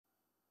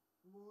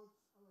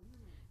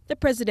The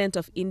President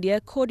of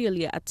India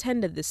cordially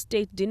attended the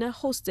state dinner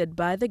hosted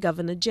by the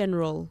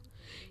Governor-General.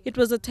 It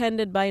was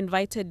attended by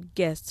invited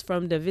guests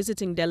from the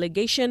visiting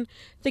delegation,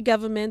 the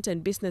government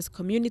and business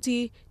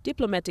community,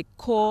 diplomatic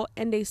corps,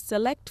 and a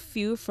select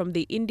few from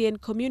the Indian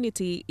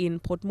community in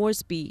Port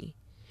Moresby.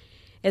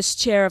 As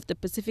chair of the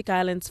Pacific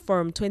Islands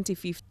Forum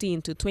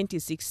 2015 to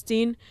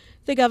 2016,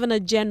 the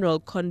Governor-General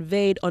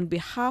conveyed on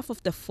behalf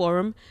of the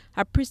forum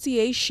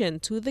appreciation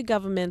to the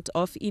Government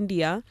of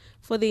India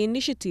for the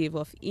initiative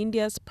of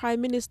India's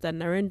Prime Minister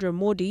Narendra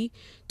Modi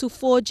to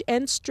forge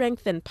and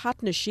strengthen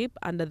partnership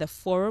under the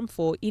Forum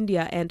for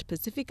India and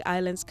Pacific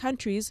Islands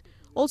countries,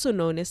 also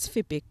known as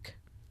FIPIC.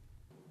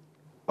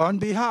 On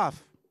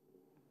behalf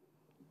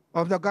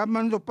of the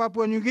Government of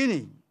Papua New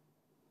Guinea,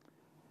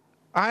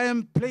 I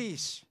am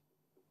pleased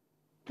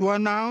to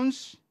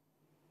announce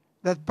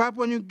that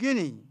Papua New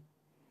Guinea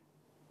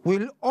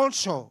will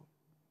also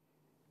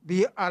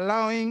be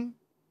allowing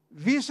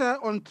visa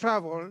on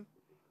travel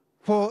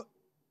for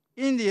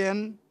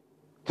Indian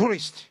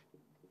tourists.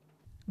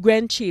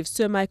 Grand Chief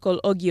Sir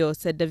Michael Ogio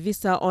said the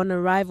visa on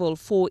arrival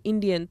for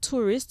Indian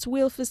tourists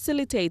will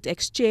facilitate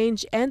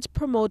exchange and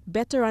promote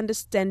better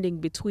understanding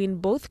between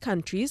both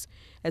countries,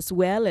 as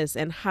well as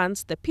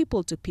enhance the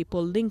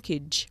people-to-people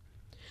linkage.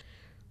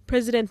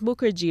 President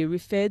Mukherjee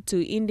referred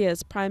to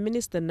India's Prime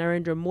Minister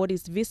Narendra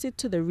Modi's visit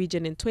to the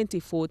region in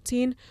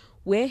 2014,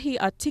 where he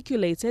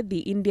articulated the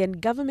Indian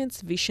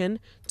government's vision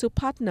to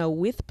partner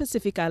with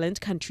Pacific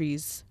Island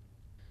countries.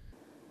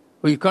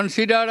 We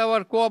consider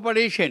our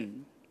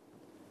cooperation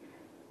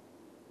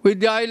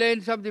with the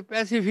islands of the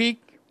Pacific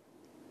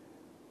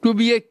to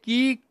be a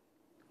key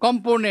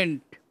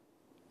component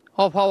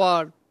of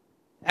our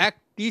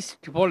Act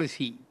East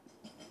policy.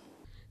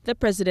 The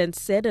president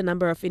said a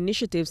number of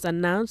initiatives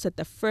announced at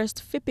the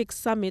first FIPIC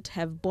summit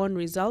have borne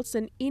results,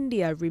 and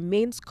India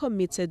remains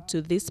committed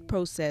to this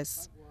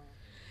process.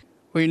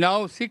 We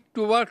now seek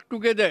to work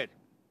together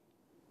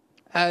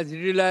as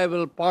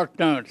reliable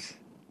partners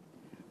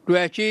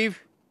to achieve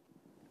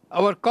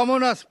our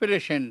common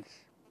aspirations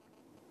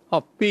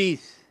of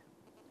peace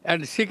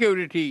and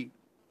security,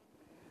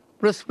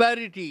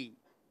 prosperity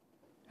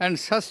and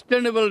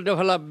sustainable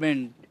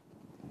development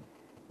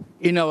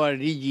in our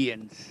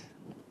regions.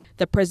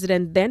 The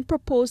president then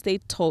proposed a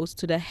toast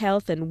to the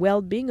health and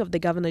well-being of the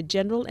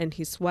Governor-General and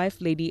his wife,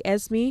 Lady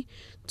Esme,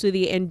 to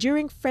the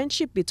enduring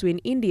friendship between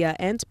India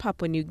and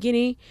Papua New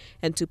Guinea,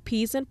 and to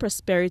peace and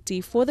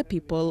prosperity for the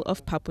people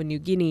of Papua New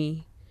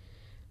Guinea.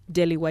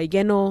 Deli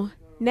Waigeno,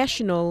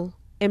 National,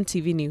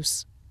 MTV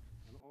News.